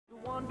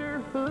wonder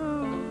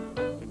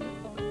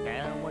who.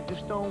 Now I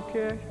just don't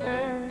care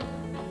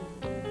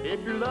if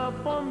your love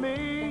for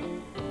me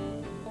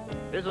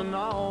isn't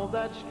all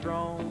that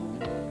strong.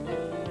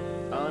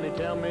 Honey,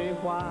 tell me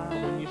why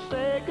when you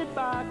say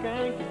goodbye,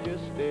 can't you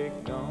just stay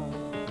gone?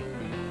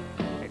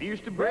 It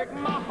used to break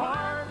my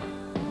heart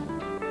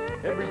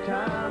every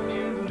time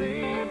you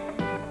leave.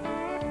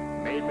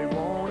 Made me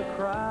want to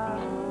cry,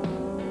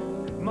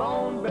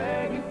 moan,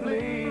 beg and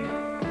plead.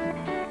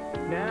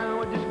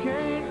 Now I just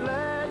can't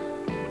let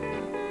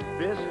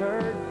this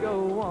hurt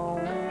go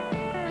on.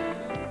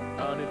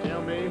 Honey,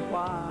 tell me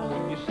why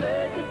when you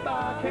say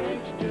goodbye,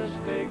 can't you just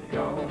stay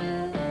gone?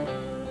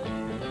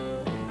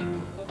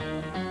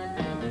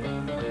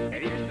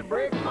 It used to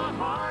break my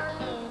heart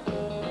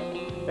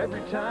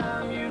every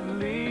time you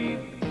leave.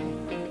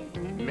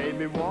 Made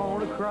me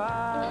want to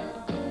cry,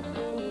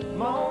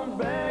 moan,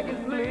 beg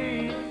and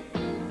plead.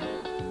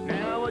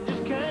 Now I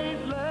just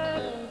can't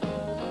let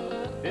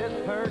this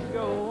hurt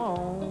go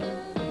on.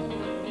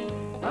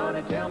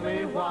 Honey, tell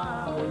me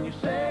why when you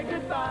say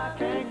goodbye,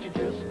 can't you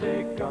just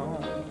stay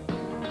gone?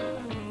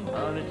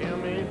 Honey, tell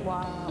me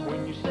why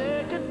when you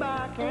say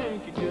goodbye,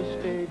 can't you just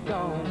stay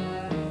gone?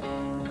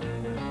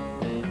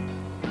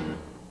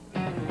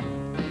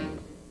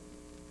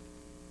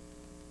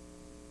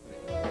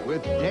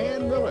 With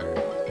Dan Miller.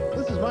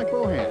 This is Mike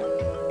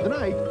Bohan.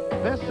 Tonight,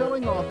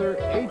 best-selling author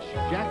H.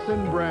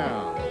 Jackson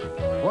Brown.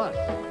 Plus,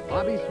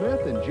 Bobby Smith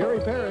and Jerry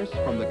Parrish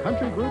from the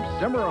country group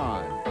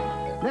Cimarron.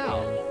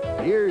 Now,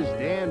 here's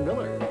Dan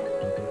Miller.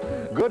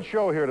 Good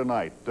show here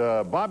tonight.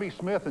 Bobby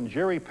Smith and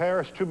Jerry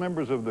Parrish, two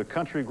members of the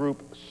country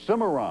group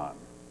Cimarron,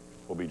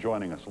 will be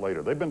joining us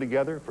later. They've been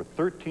together for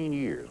 13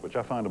 years, which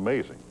I find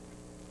amazing.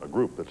 A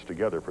group that's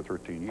together for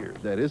 13 years.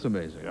 That is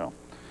amazing. Yeah.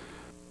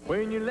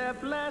 When you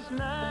left last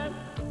night,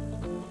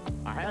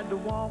 I had to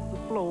walk the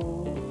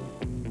floor,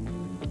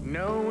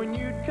 knowing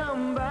you'd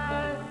come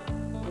back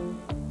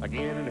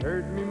again. It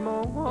hurt me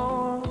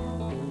more.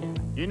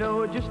 You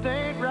know it just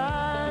ain't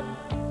right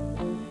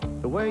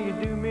the way you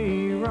do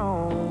me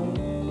wrong.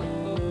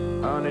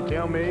 Honey,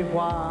 tell me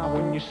why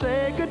when you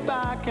say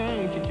goodbye,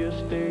 can't you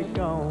just stay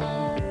gone?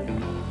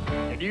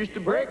 It used to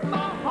break my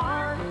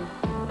heart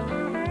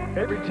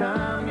every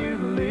time you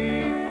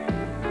leave.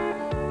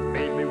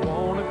 Made me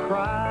want to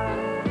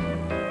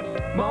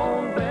cry,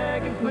 moan,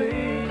 beg and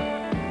plead.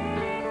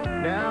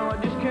 Now I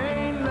just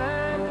can't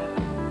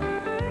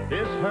let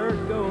this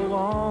hurt go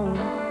on.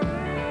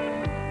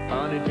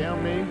 Honey, tell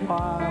me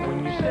why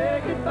when you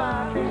say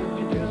goodbye, can't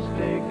you just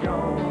stay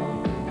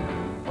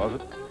gone? Was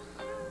it?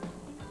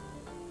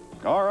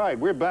 All right,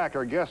 we're back.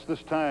 Our guest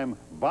this time,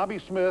 Bobby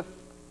Smith,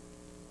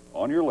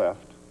 on your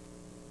left,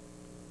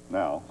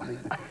 now,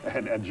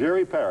 and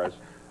Jerry Parrish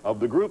of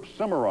the group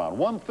Cimarron,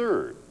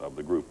 1/3 of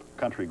the group,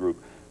 country group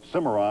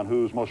Cimarron,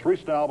 whose most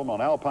recent album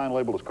on Alpine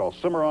label is called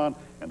Cimarron,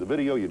 and the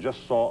video you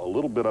just saw a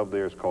little bit of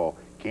there is called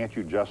Can't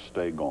You Just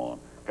Stay Gone.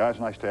 Guys,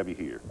 nice to have you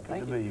here. Good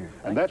to be here.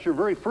 And that's your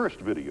very first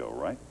video,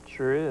 right?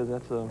 Sure is.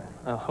 That's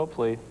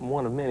hopefully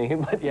one of many,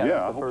 but yeah,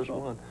 that's the first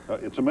one.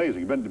 It's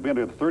amazing. You've been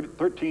here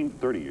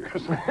 30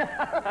 years.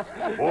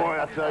 Boy,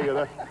 I tell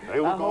you, they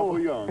look awful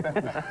young.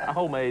 I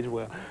hold my age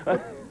well.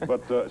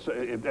 But so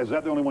is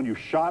that the only one you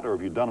shot, or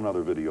have you done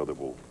another video that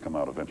will come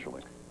out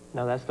eventually?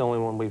 No, that's the only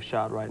one we've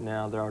shot right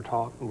now.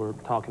 We're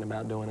talking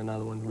about doing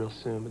another one real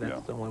soon, but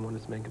that's the only one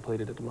that's been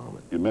completed at the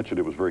moment. You mentioned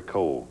it was very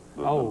cold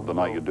the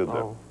night you did that.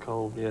 Oh,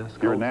 cold, yes.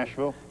 Here in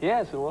Nashville?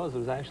 Yes, it was. It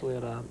was actually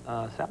at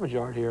a salvage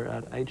yard here,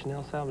 at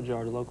H&L Salvage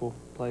Yard, a local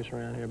place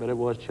around here. But it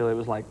was chilly. It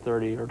was like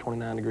 30 or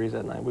 29 degrees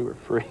that night. We were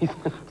freezing,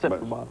 except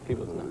for Bob. He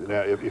was not.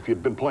 Now, if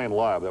you'd been playing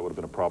live, that would have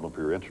been a problem for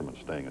your instrument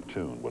staying in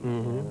tune,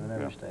 wouldn't it? We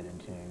never stayed in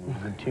tune.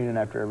 We've been tuning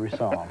after every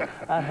song.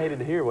 I hated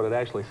to hear what it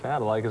actually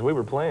sounded like, because we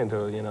were playing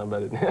to it, you know,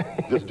 but it...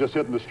 just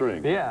hitting the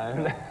string.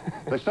 Yeah.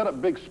 They set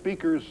up big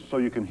speakers so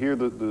you can hear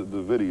the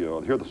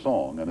video, hear the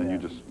song, and then you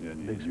just...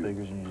 Big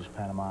speakers, and you just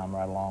pantomime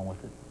right along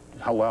with it.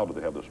 How loud do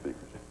they have those speakers?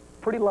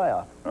 Pretty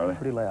loud. Are they?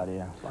 Pretty loud,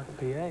 yeah. It's like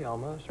a PA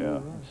almost. Yeah.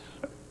 Really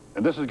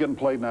And this is getting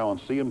played now on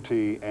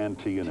CMT and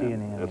TNN.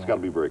 TNN, It's got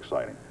to be very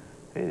exciting.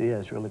 It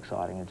is. It's real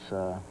exciting. It's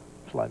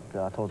like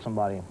I told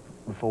somebody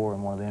before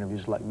in one of the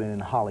interviews, like being in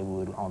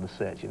Hollywood on the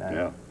set, you know.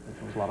 Yeah.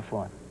 It was a lot of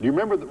fun. Do you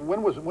remember,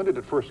 when did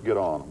it first get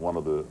on,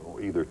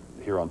 either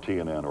here on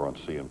TNN or on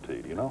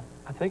CMT, do you know?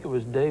 I think it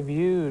was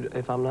debuted,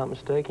 if I'm not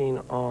mistaken,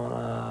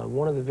 on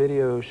one of the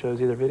video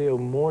shows, either Video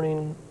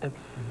Morning.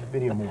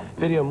 Video Morning.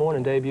 Video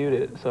Morning debuted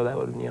it, so that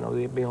would, you know,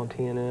 be on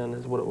TNN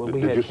is what it was.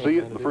 Did you see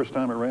it the first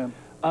time it ran?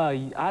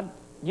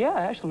 Yeah,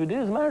 actually we did.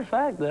 As a matter of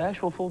fact, the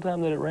actual full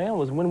time that it ran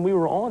was when we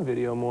were on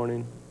Video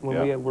Morning,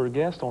 when we were a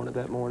guest on it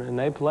that morning, and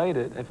they played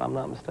it, if I'm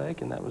not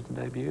mistaken. That was the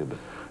debut.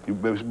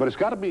 But it's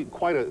got to be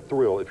quite a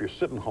thrill if you're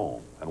sitting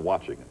home and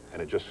watching it,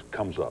 and it just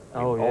comes up.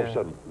 Oh, all of a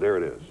sudden, there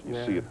it is. You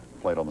Yeah. see it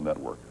played on the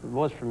network. It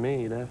was for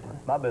me, definitely.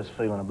 My best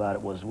feeling about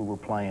it was we were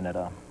playing at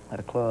a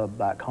club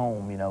back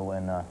home, you know,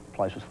 and the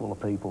place was full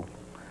of people,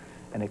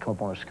 and it come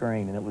up on the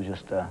screen, and it was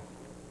just,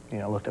 you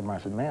know, I looked at him and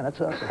I said, man,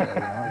 that's us. You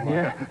know?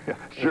 Yeah.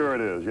 Sure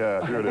it is.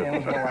 Yeah, sure it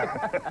is.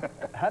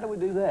 Like, how do we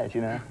do that, you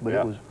know? But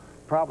it was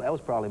that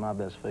was probably my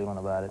best feeling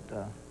about it.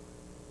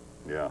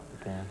 Yeah.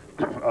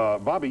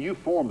 Then. Bobby, you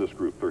formed this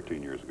group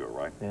 13 years ago,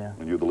 right? Yeah.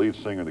 And you're the lead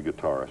singer and the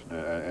guitarist.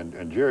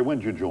 And Jerry, when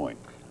did you join?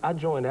 I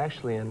joined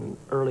actually in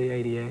early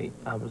 '88.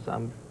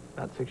 I'm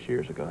about 6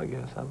 years ago, I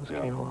guess.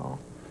 Came along.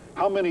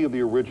 How many of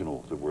the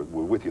originals that were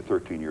with you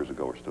 13 years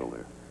ago are still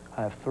there?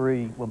 I have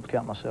three, well,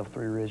 count myself,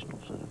 three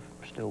originals that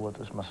are still with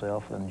us,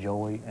 myself and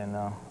Joey and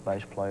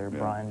bass player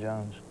Brian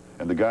Jones.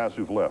 And the guys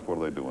who've left, what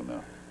are they doing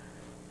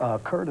now?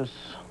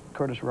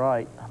 Curtis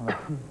Wright,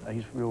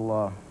 he's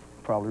real,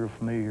 probably real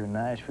familiar here in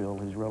Nashville.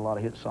 He's wrote a lot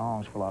of hit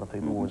songs for a lot of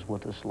people. Was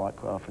with us like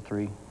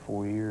for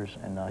 3-4 years,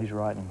 and he's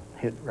writing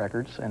hit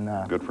records.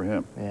 And good for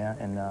him. Yeah,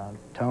 and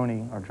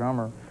Tony, our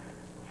drummer,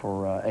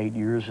 for 8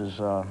 years is,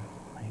 I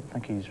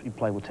think he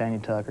played with Tanya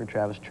Tucker,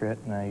 Travis Tritt,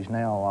 and he's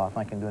now, I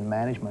think, doing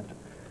management.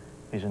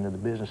 He's into the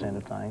business end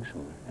of things.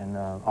 And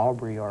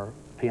Aubrey, our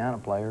piano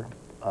player,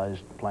 is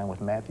playing with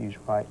Matthews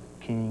Wright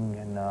King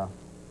and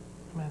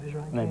Matthews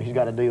Wright maybe King. He's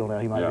got a deal now.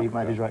 He might be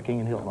Matthews Wright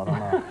King and Hilton.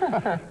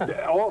 I don't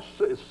know. All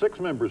 6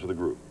 members of the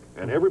group,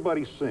 and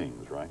everybody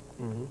sings, right?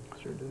 Mm-hmm.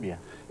 Sure do. Yeah.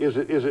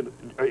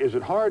 Is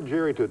it hard,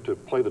 Jerry, to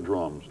play the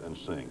drums and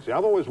sing? See,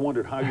 I've always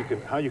wondered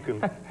how you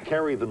can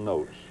carry the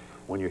notes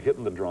when you're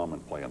hitting the drum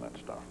and playing that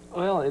stuff.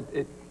 Well,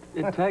 it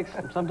takes,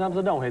 sometimes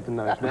I don't hit the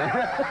notes, man.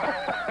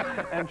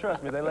 And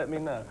trust me, they let me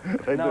know.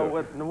 They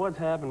do. What's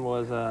happened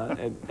was,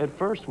 at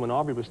first, when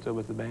Aubrey was still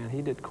with the band,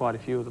 he did quite a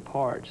few of the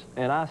parts.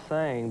 And I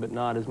sang, but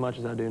not as much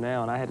as I do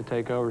now, and I had to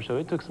take over. So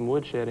it took some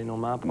woodshedding on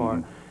my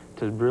part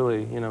to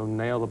really,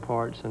 nail the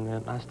parts, and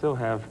then I still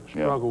have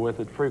struggle with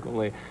it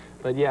frequently.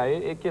 But yeah,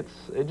 it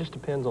just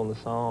depends on the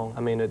song. I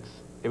mean, it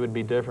would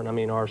be different. I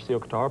mean, our steel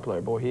guitar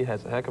player, boy, he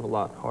has a heck of a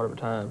lot harder of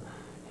a time,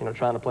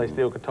 trying to play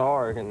steel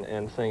guitar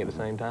and sing at the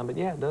same time. But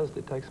yeah,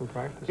 it takes some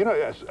practice.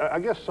 I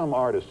guess some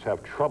artists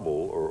have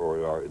trouble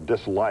or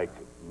dislike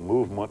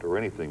movement or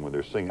anything when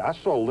they're singing. I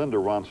saw Linda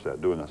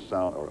Ronstadt doing a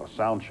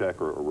sound check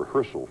or a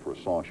rehearsal for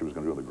a song she was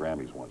going to do on the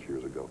Grammys once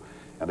years ago,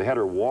 and they had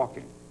her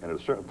walking. And at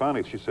a certain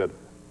finally, she said,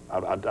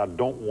 "I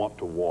don't want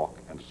to walk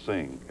and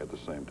sing at the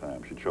same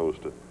time." She chose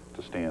to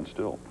stand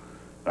still.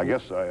 I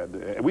guess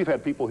we've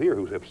had people here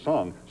who have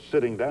sung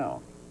sitting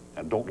down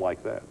and don't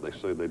like that. They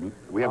say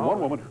we had one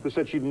woman who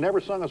said she'd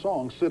never sung a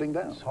song sitting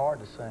down. It's hard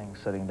to sing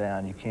sitting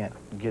down. You can't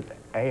get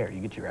air.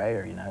 You get your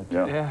air,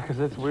 Yeah, because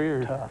it's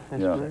weird. Tough.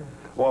 It's weird.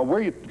 Well, where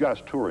are you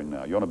guys touring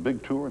now? You on a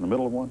big tour in the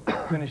middle of one?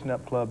 Finishing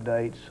up club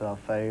dates,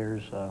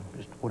 fairs,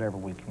 just whatever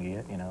we can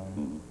get,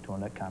 doing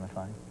that kind of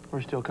thing.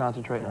 We're still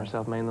concentrating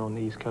ourselves mainly on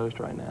the East Coast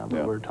right now,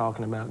 but we're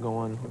talking about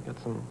going. We've got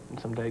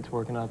some dates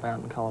working up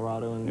out in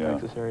Colorado and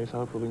Texas area, so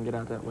hopefully we can get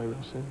out that way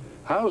real soon.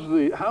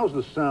 How's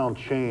the sound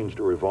changed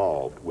or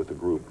evolved with the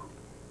group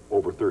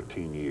over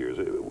 13 years?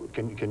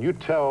 Can you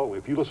tell,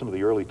 if you listen to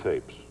the early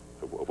tapes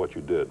of what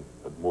you did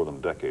more than a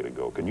decade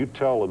ago, can you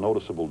tell a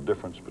noticeable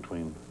difference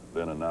between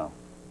then and now?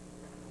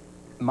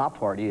 My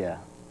part, yeah.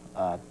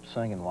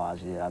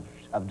 Singing-wise, yeah.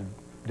 I've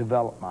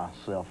developed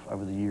myself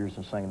over the years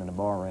in singing in the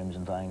bar rooms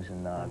and things,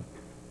 and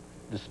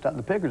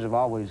the pickers I've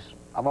always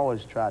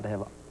tried to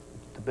have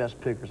the best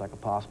pickers I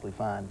could possibly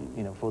find,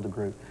 for the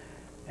group,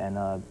 and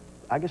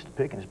I guess the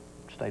picking has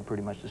stayed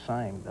pretty much the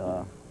same.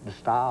 The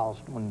styles,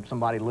 when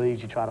somebody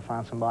leaves, you try to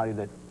find somebody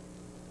that,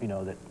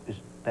 that is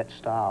that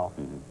style.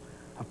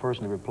 I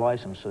personally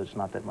replace them, so it's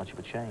not that much of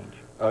a change.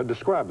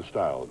 Describe the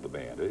style of the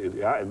band.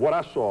 What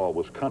I saw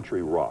was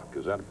country rock.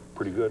 Is that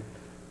pretty good?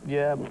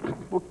 Yeah,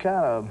 we're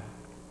kind of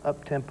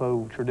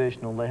up-tempo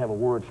traditional. They have a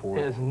word for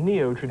it. It's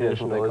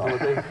neo-traditional.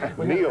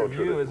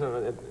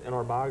 Neo-traditional. In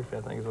our biography,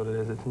 I think is what it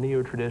is. It's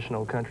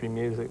neo-traditional country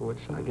music,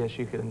 which I guess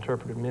you could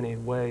interpret in many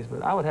ways.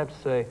 But I would have to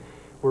say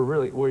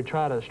we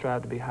try to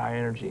strive to be high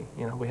energy.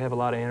 We have a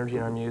lot of energy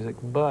in our music,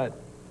 but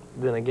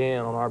then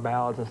again, on our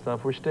ballads and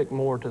stuff, we stick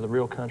more to the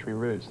real country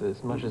roots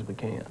as much as we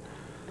can.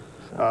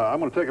 So. I'm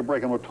going to take a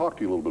break. I'm going to talk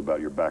to you a little bit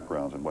about your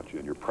backgrounds and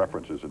and your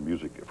preferences in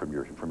music from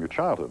your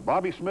childhood.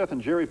 Bobby Smith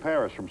and Jerry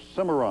Paris from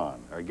Cimarron,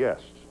 our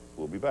guests.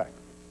 We'll be back.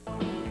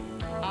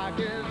 I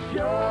guess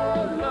your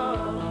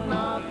love's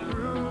not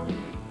through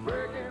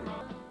breaking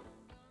my...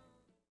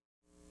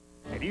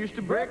 It used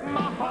to break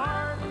my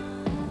heart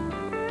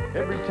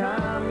every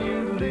time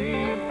you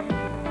leave.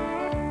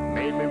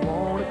 Made me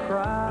want to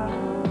cry,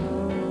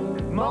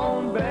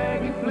 moan,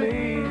 beg and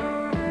plead.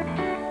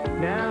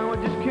 Now I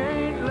just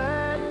can't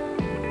let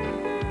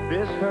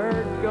this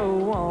hurt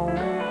go on.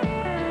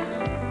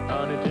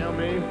 Honey, tell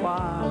me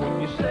why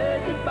when you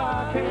said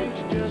goodbye, can't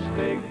you just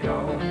stay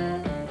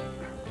gone?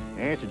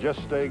 Can't you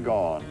just stay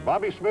gone?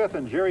 Bobby Smith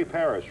and Jerry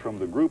Paris from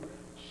the group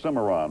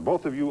Cimarron.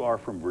 Both of you are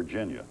from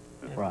Virginia.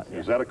 Right.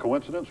 Is that a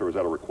coincidence or is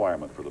that a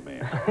requirement for the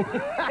band?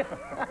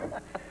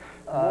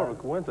 More of a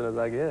coincidence,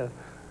 I guess.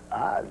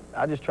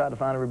 I just tried to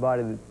find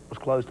everybody that was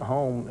close to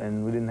home,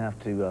 and we didn't have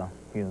to,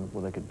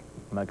 where they could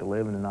make a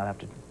living and not have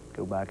to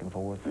go back and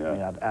forth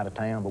out of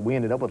town. But we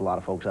ended up with a lot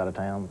of folks out of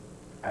town,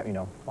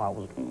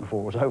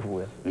 before it was over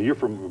with.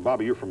 And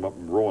Bobby, you're from up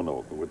in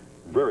Roanoke, a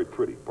very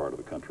pretty part of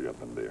the country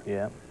up in there.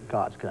 Yeah,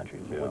 God's country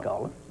is what we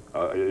call it.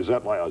 Is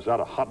that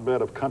a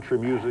hotbed of country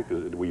music?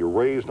 Were you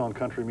raised on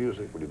country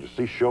music? Did you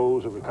see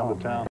shows that would come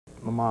to town?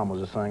 My mom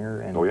was a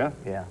singer. And oh, yeah?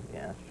 Yeah.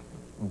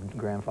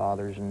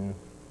 Grandfathers, and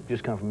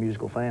just come from a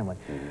musical family.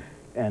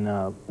 And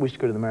we used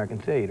to go to the American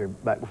Theater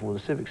back before the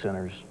Civic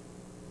Centers,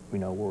 you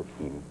know, were,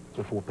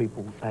 before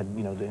people had,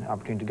 you know, the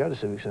opportunity to go to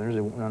Civic Centers.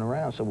 They weren't running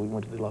around, so we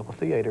went to the local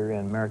theater,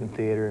 and American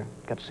Theater,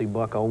 got to see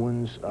Buck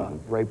Owens,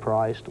 Ray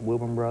Price, the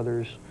Wilburn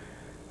Brothers,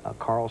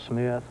 Carl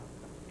Smith.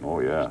 Oh,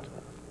 yeah. Just,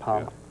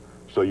 pop. Yeah.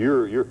 So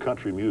you're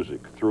country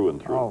music through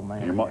and through. Oh,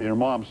 man. Your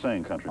mom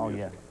sang country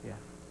music. Oh, yeah.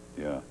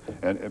 Yeah.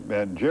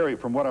 And Jerry,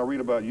 from what I read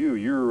about you,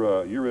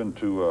 you're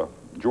into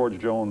George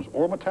Jones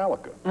or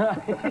Metallica.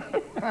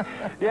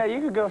 Yeah,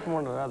 you could go from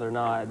one to the other.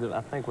 No,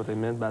 I think what they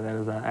meant by that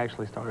is I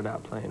actually started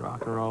out playing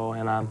rock and roll,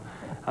 and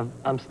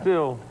I'm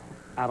still,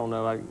 I don't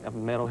know, like a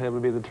metalhead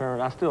would be the term.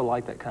 I still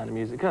like that kind of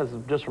music, because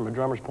just from a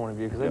drummer's point of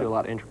view, because they do a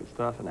lot of intricate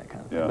stuff and that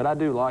kind of thing. But I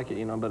do like it,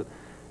 you know. But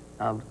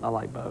I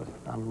like both.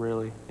 I'm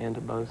really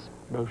into both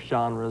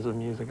genres of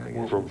music, I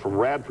guess. From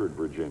Radford,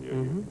 Virginia.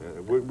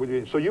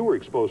 So you were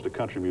exposed to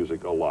country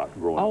music a lot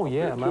growing up. Oh,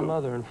 yeah. There, my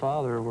mother and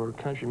father were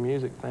country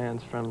music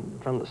fans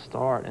from the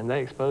start, and they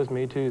exposed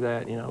me to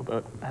that, you know.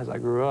 But as I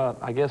grew up,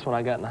 I guess when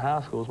I got into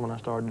high school is when I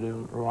started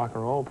doing the rock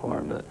and roll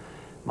part. But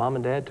Mom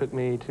and Dad took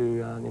me to,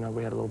 you know,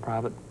 we had a little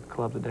private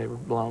club that they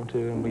belonged to,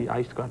 and I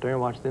used to go out there and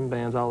watch them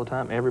bands all the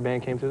time. Every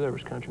band came through there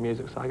was country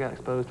music, so I got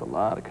exposed to a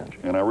lot of country.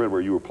 And I read where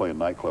you were playing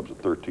nightclubs at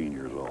 13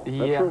 years old.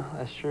 Yeah,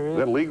 that's true. Is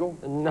that legal?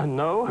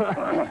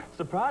 No.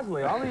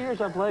 Surprisingly, all the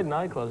years I played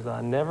nightclubs, though,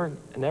 I never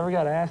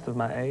got asked of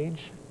my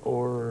age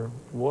or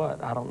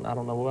what. I don't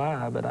know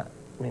why, but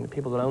I mean, the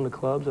people that own the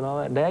clubs and all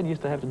that. Dad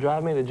used to have to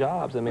drive me to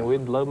jobs. I mean,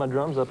 we'd load my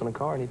drums up in a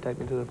car and he'd take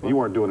me to the club. You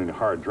weren't doing any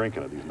hard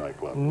drinking at these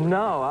nightclubs?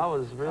 No, I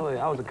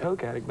was a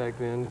coke addict back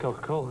then,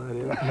 Coca-Cola, that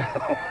is.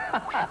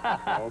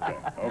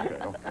 Okay.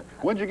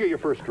 When did you get your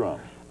first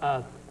drums?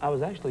 I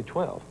was actually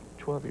 12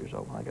 years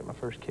old when I got my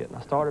first kit, and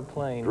I started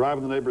playing.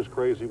 Driving the neighbors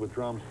crazy with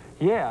drums?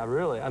 Yeah,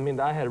 really. I mean,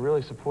 I had a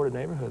really supportive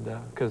neighborhood,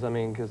 though, because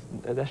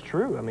that's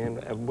true. I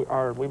mean,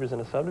 we was in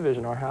a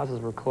subdivision, our houses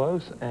were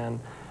close, and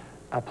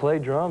I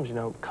played drums, you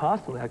know,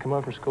 constantly. I'd come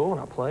home from school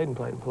and I played and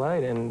played and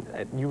played, and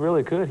you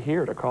really could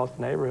hear it across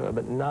the neighborhood,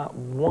 but not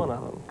one of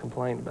them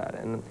complained about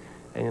it. And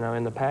you know,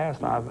 in the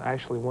past, I've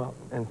actually went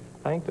and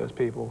thanked those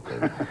people.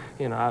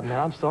 You know,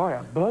 I'm sorry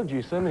I bugged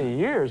you so many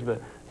years,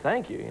 but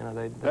thank you. You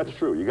know, That's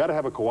true. You got to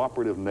have a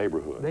cooperative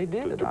neighborhood. They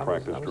did. To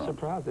practice drums. I was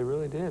surprised. They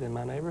really did in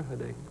my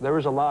neighborhood. There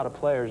was a lot of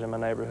players in my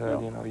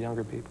neighborhood. You know,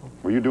 younger people.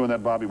 Were you doing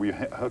that, Bobby? Were you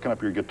hooking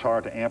up your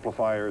guitar to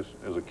amplifiers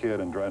as a kid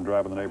and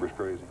driving the neighbors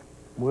crazy?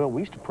 Well,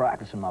 we used to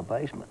practice in my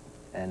basement,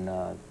 and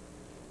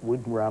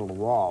we'd rattle the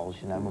walls.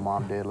 You know, my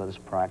mom and dad let us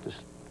practice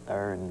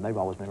there, and they've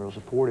always been real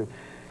supportive.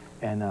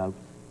 And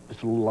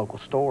it's a little local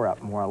store out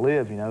from where I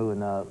live, you know,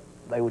 and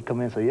they would come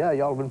in and say, yeah,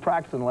 y'all have been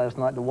practicing last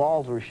night. The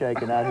walls were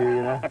shaking out here,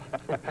 you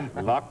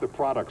know. Knock the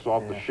products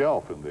off the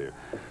shelf in there.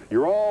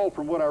 You're all,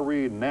 from what I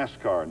read,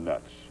 NASCAR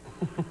nuts.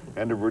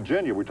 And in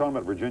Virginia, we're talking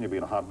about Virginia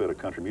being a hotbed of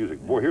country music.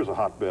 Boy, here's a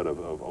hotbed of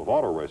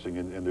auto racing,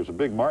 and there's a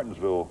big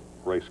Martinsville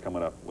race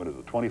coming up. When is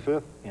it,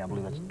 25th? Yeah, I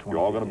believe that's the 25th. You're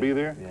all going to be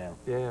there? Yeah.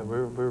 Yeah,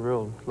 we're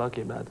real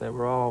lucky about that.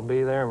 We'll all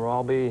be there, and we'll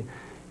all be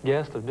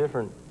guests of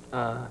different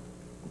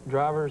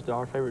drivers,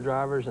 our favorite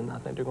drivers, and I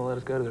think they're going to let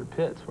us go to their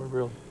pits. We're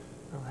real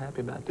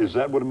happy about that. Is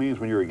that what it means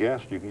when you're a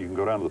guest? You can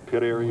go down to the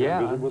pit area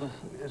and visit with them?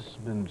 It's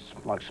been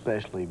like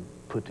specially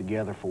put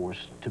together for us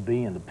to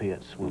be in the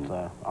pits with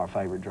our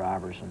favorite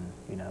drivers, and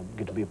you know,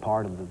 get to be a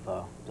part of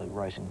the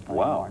racing thing.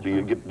 Wow. Do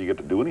you get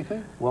to do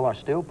anything? Well, our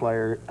steel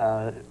player,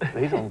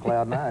 he's on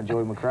cloud nine.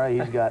 Joey McRae.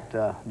 He's got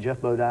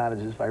Jeff Bodine as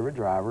his favorite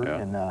driver,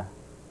 and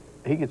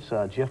he gets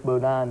Jeff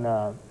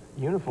Bodine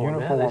uniform.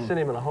 Man. They sent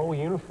him in a whole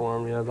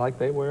uniform, you know, like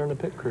they wear in the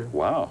pit crew.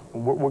 Wow.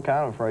 We're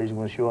kind of afraid he's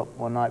going to show up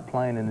one night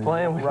playing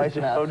with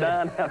racing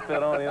Bodine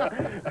outfit on, you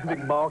know,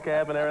 big ball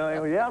cap and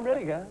everything. Well, yeah, I'm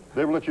ready, guys.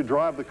 They ever let you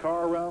drive the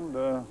car around?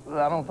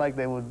 I don't think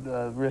they would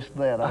risk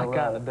that. I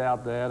kind of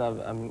doubt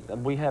that.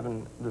 We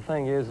haven't. The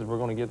thing is we're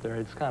going to get there.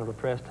 It's kind of a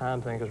pressed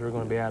time thing because we're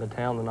going to be out of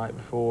town the night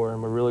before,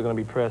 and we're really going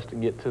to be pressed to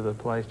get to the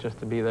place just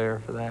to be there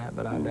for that.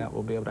 But I doubt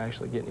we'll be able to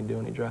actually do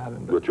any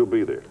driving. But you'll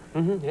be there.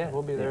 Yeah,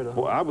 we'll be there.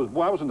 Well, I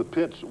was in the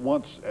pits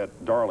once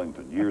at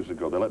Darlington years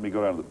ago. They let me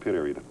go down to the pit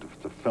area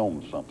to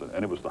film something,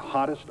 and it was the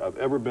hottest I've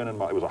ever been in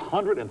my. It was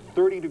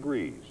 130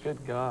 degrees. Good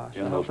gosh!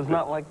 I hope it's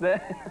not like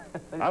that.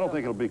 I don't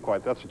think it'll be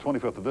quite. That's the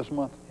 25th of this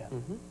month. Yeah.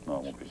 No,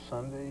 it won't be.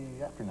 Sunday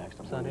after next.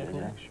 Sunday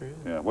after next, sure.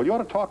 Yeah. Well, you ought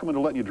to talk them into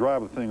letting you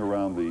drive the thing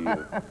around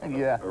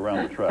the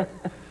around the track.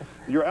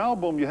 Your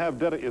album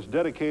is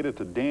dedicated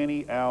to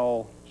Danny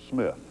Al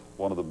Smith,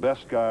 one of the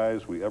best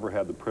guys we ever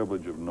had the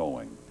privilege of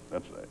knowing.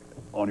 That's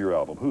on your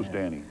album. Who's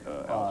Danny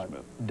Al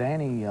Smith?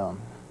 Danny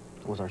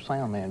was our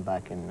sound man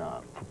back in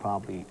for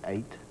probably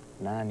 8,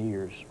 9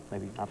 years,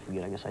 maybe, I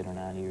forget, I guess 8 or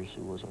 9 years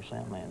he was our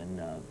sound man,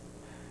 and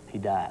he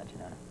died, you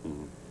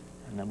know.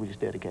 And then we just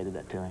dedicated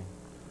that to him.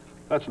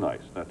 That's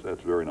nice.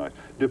 That's very nice.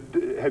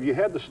 Have you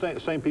had the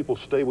same people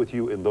stay with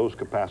you in those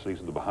capacities,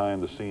 the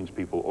behind-the-scenes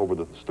people, over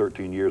the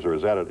 13 years, or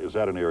is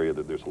that an area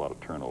that there's a lot of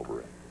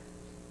turnover in?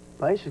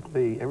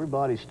 Basically,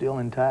 everybody's still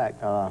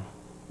intact.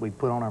 We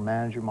put on our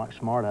manager, Mike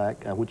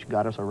Smartak, which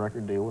got us a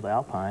record deal with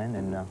Alpine,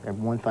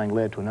 and one thing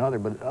led to another.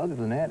 But other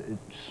than that, it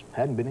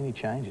hadn't been any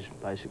changes,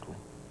 basically.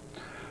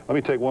 Let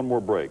me take one more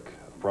break.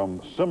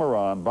 From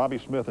Cimarron, Bobby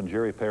Smith and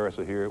Jerry Paris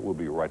are here. We'll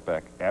be right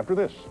back after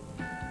this.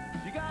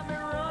 You got me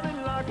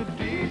running like a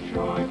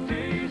Detroit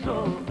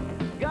diesel.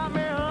 Got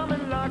me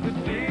humming like a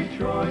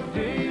Detroit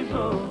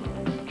diesel.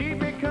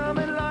 Keep me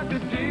coming like a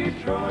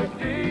Detroit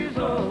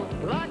diesel.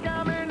 Like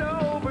I'm in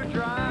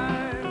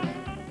overdrive.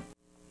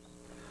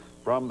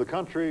 From the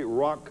country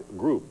rock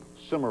group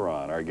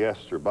Cimarron, our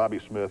guests are Bobby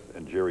Smith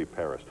and Jerry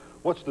Paris.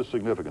 What's the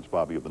significance,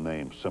 Bobby, of the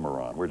name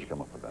Cimarron? Where'd you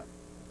come up with that?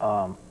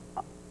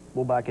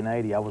 Well, back in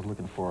 '80, I was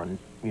looking for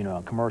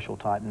a commercial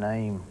type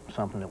name,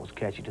 something that was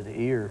catchy to the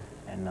ear,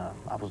 and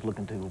I was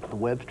looking through the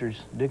Webster's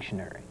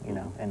dictionary,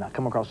 and I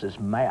come across this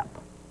map,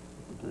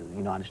 the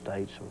United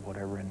States or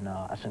whatever, and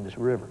I seen this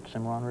river,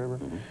 Cimarron River,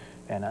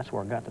 and that's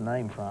where I got the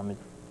name from.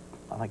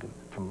 I think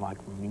from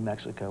New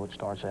Mexico, it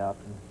starts out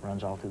and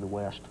runs all through the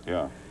west.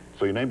 Yeah.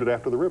 So you named it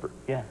after the river?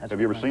 Yeah. Have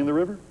you ever seen the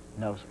river?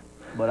 No, sir.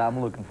 But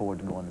I'm looking forward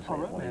to going to see it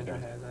one Manager day.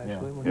 has,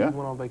 actually. When Yeah? he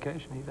went on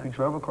vacation, He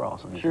drove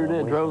across. Sure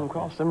did, drove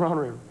across Cimarron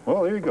River.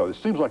 Well, there you go. It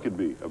seems like it'd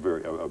be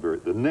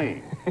the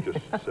name just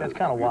says It's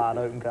kind of wide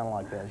open, kind of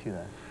like that,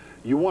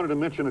 You wanted to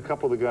mention a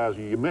couple of the guys.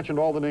 You mentioned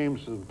all the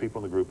names of the people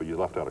in the group, but you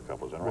left out a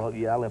couple, is that right? Well,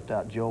 yeah, I left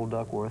out Joel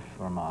Duckworth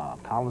from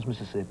Collins,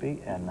 Mississippi,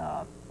 and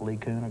Lee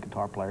Coon, a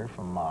guitar player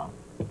from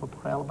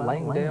Alabama.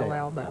 Langdale,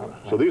 Alabama.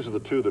 So these are the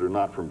two that are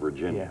not from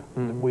Virginia.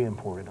 Yeah, we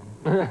imported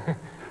them.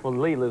 Well,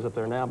 Lee lives up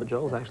there now, but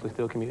Joel's actually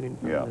still commuting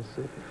from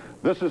Mississippi.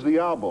 This is the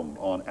album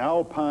on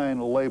Alpine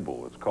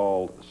label. It's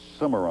called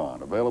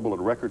Cimarron. Available at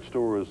record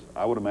stores,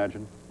 I would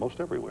imagine, most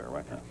everywhere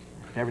right now.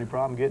 Have any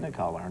problem getting it,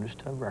 call Ernest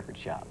Tubb Record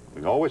Shop.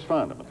 We can always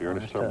find them at the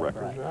Ernest Tubb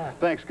Records. Right.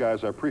 Thanks,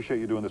 guys. I appreciate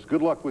you doing this.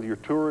 Good luck with your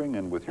touring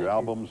and with your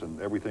albums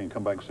and everything.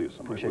 Come back and see us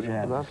someday. Appreciate you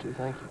having us. Love to,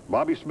 thank you.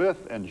 Bobby Smith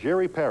and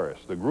Jerry Paris.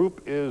 The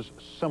group is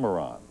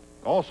Cimarron.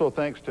 Also,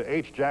 thanks to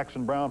H.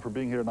 Jackson Brown for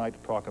being here tonight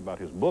to talk about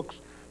his books.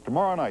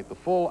 Tomorrow night, the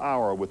full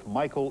hour with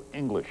Michael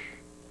English.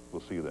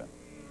 We'll see you then.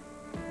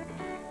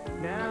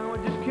 Now I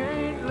just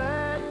can't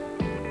let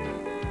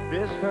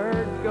this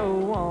hurt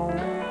go on.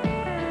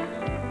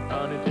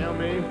 Honey, tell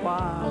me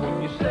why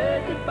when you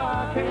say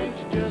goodbye, can't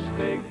you just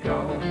stay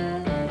gone?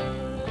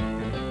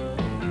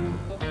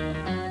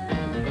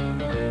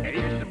 It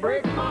used to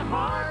break my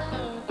heart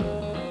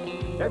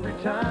every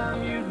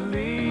time you'd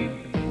leave.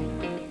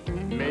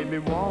 Made me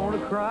want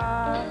to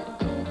cry,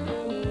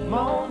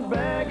 moan,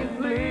 beg and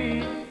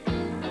plead.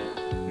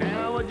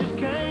 Now I just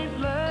can't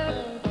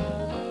let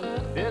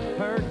this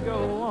hurt go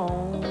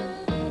on.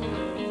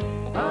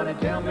 Honey,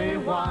 tell me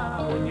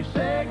why when you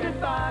say